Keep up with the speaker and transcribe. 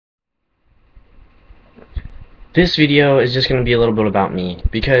This video is just going to be a little bit about me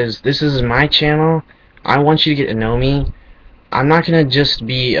because this is my channel. I want you to get to know me. I'm not going to just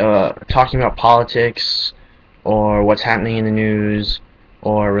be talking about politics or what's happening in the news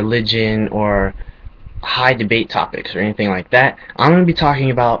or religion or high debate topics or anything like that. I'm going to be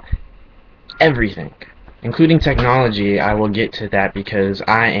talking about everything, including technology. I will get to that because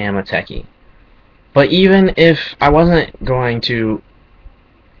I am a techie. But even if I wasn't going to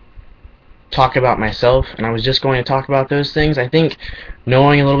talk about myself and I was just going to talk about those things, I think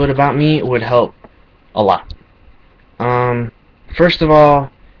knowing a little bit about me would help a lot. First of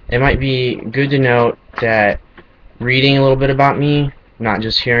all, it might be good to note that reading a little bit about me, not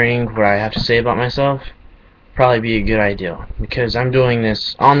just hearing what I have to say about myself, probably be a good idea because I'm doing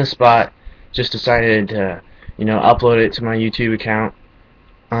this on the spot. Just decided to, upload it to my YouTube account.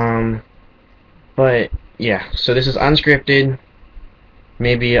 But yeah, so this is unscripted.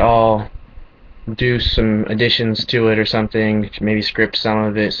 Maybe I'll do some additions to it or something, maybe script some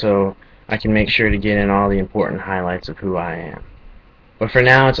of it so I can make sure to get in all the important highlights of who I am. But for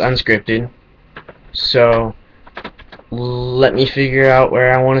now it's unscripted, so let me figure out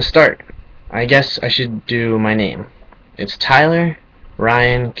where I want to start. I guess I should do my name. It's Tyler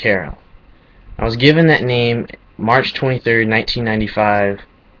Ryan Carroll. I was given that name March 23rd, 1995,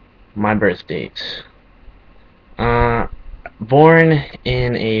 my birth date. Born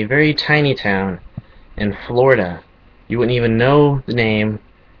in a very tiny town in Florida. You wouldn't even know the name.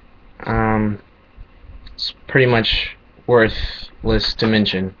 It's pretty much worthless to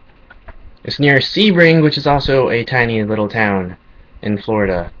mention. It's near Sebring, which is also a tiny little town in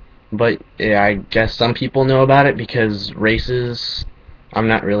Florida. But yeah, I guess some people know about it because races. I'm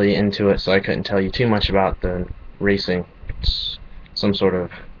not really into it, so I couldn't tell you too much about the racing. It's some sort of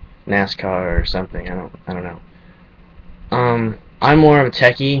NASCAR or something. I don't know. I'm more of a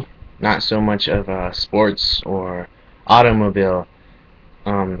techie, not so much of a sports or automobile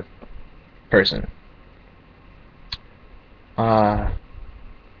person. That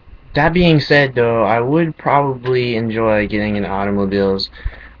being said, though, I would probably enjoy getting into automobiles.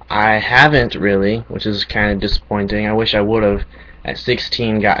 I haven't really, which is kind of disappointing. I wish I would have at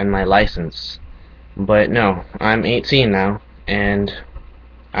 16 gotten my license. But no, I'm 18 now, and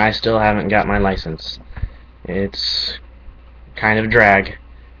I still haven't got my license. It's kind of a drag,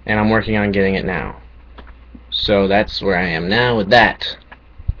 and I'm working on getting it now. So that's where I am now with that.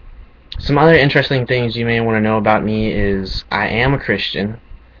 Some other interesting things you may want to know about me is I am a Christian.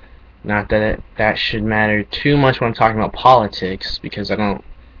 Not that that should matter too much when I'm talking about politics, because I don't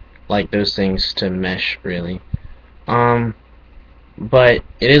like those things to mesh, really. But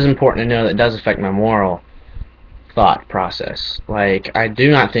it is important to know that it does affect my moral thought process. Like, I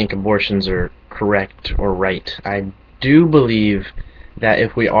do not think abortions are correct or right. I do believe that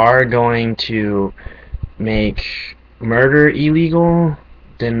if we are going to make murder illegal,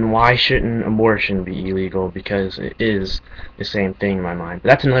 then why shouldn't abortion be illegal? Because it is the same thing in my mind. But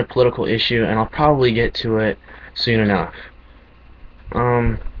that's another political issue, and I'll probably get to it soon enough.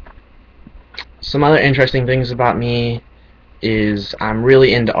 Some other interesting things about me is I'm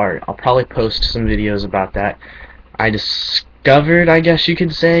really into art. I'll probably post some videos about that. I discovered, I guess you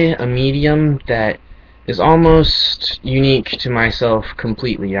could say, a medium that is almost unique to myself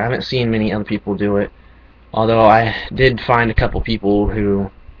completely. I haven't seen many other people do it, although I did find a couple people who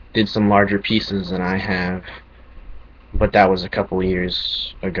did some larger pieces than I have, but that was a couple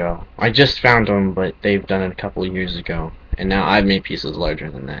years ago. I just found them, but they've done it a couple years ago, and now I've made pieces larger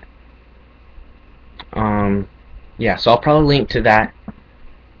than that. Yeah, so I'll probably link to that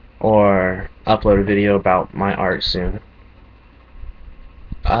or upload a video about my art soon.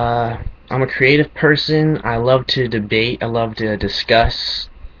 I'm a creative person. I love to debate. I love to discuss.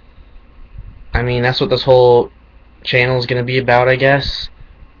 I mean, that's what this whole channel is going to be about, I guess.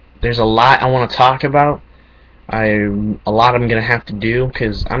 There's a lot I want to talk about. A lot I'm going to have to do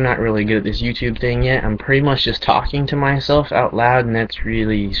because I'm not really good at this YouTube thing yet. I'm pretty much just talking to myself out loud, and that's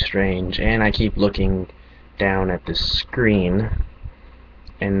really strange. And I keep looking down at the screen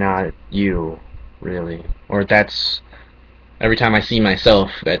and not at you, really. Or that's, every time I see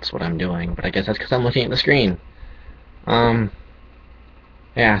myself, that's what I'm doing. But I guess that's because I'm looking at the screen.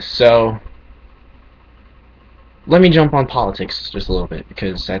 Yeah, so let me jump on politics just a little bit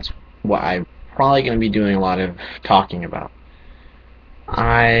because that's what I'm probably going to be doing a lot of talking about.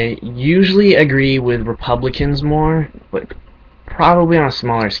 I usually agree with Republicans more, but probably on a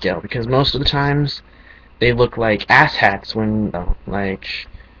smaller scale because most of the times they look like asshats when, like,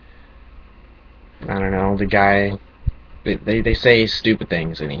 I don't know, the guy, they say stupid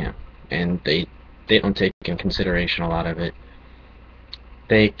things anyhow, and they don't take in consideration a lot of it.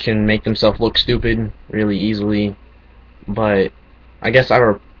 they can make themselves look stupid really easily. But I guess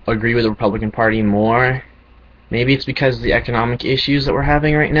agree with the Republican Party more. Maybe it's because of the economic issues that we're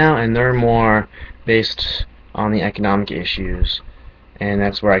having right now, and they're more based on the economic issues. And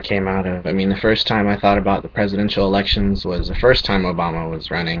that's where I came out of. I mean, the first time I thought about the presidential elections was the first time Obama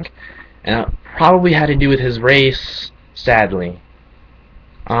was running. And it probably had to do with his race, sadly.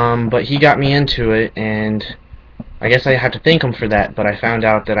 But he got me into it, and I guess I have to thank him for that, but I found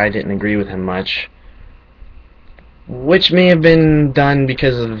out that I didn't agree with him much. Which may have been done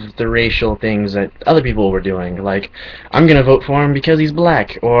because of the racial things that other people were doing. Like, I'm gonna vote for him because he's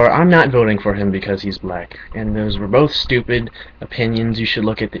black, or I'm not voting for him because he's black. And those were both stupid opinions. You should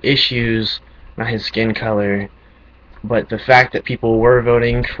look at the issues, not his skin color. But the fact that people were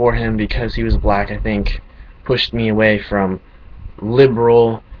voting for him because he was black, I think, pushed me away from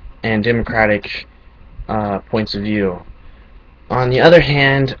liberal and democratic points of view. On the other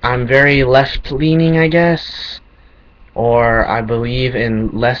hand, I'm very left-leaning, I guess. Or I believe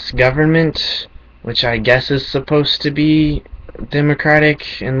in less government, which I guess is supposed to be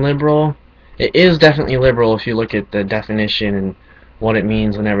democratic and liberal. It is definitely liberal if you look at the definition and what it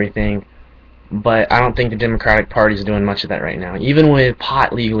means and everything, but I don't think the Democratic Party is doing much of that right now. Even with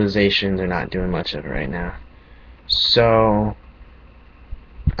pot legalization, they're not doing much of it right now. So,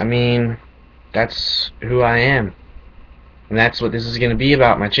 I mean, that's who I am. And that's what this is going to be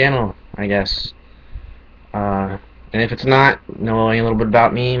about, my channel, I guess. And if it's not, knowing a little bit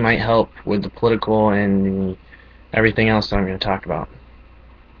about me might help with the political and everything else that I'm going to talk about.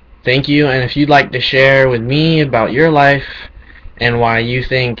 Thank you, and if you'd like to share with me about your life and why you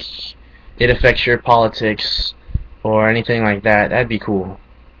think it affects your politics or anything like that, that'd be cool.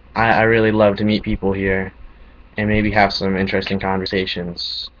 I really love to meet people here and maybe have some interesting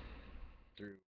conversations.